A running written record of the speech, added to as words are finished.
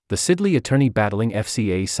The Sidley attorney battling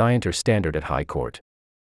FCA Scienter standard at High Court.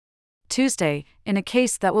 Tuesday, in a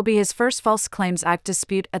case that will be his first False Claims Act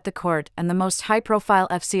dispute at the court and the most high-profile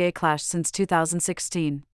FCA clash since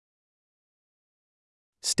 2016.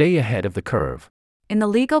 Stay ahead of the curve. In the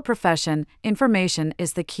legal profession, information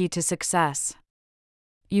is the key to success.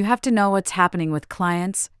 You have to know what's happening with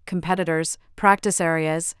clients, competitors, practice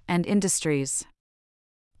areas, and industries.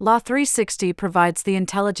 Law360 provides the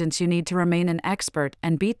intelligence you need to remain an expert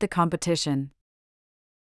and beat the competition.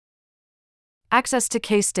 Access to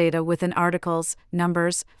case data within articles,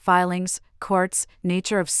 numbers, filings, courts,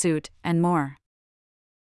 nature of suit, and more.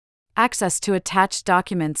 Access to attached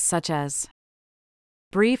documents such as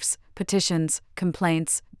briefs, petitions,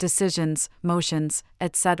 complaints, decisions, motions,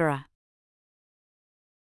 etc.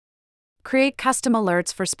 Create custom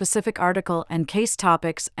alerts for specific article and case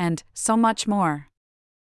topics, and so much more.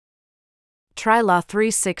 Try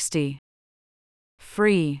Law360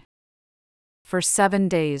 free for 7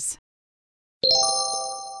 days.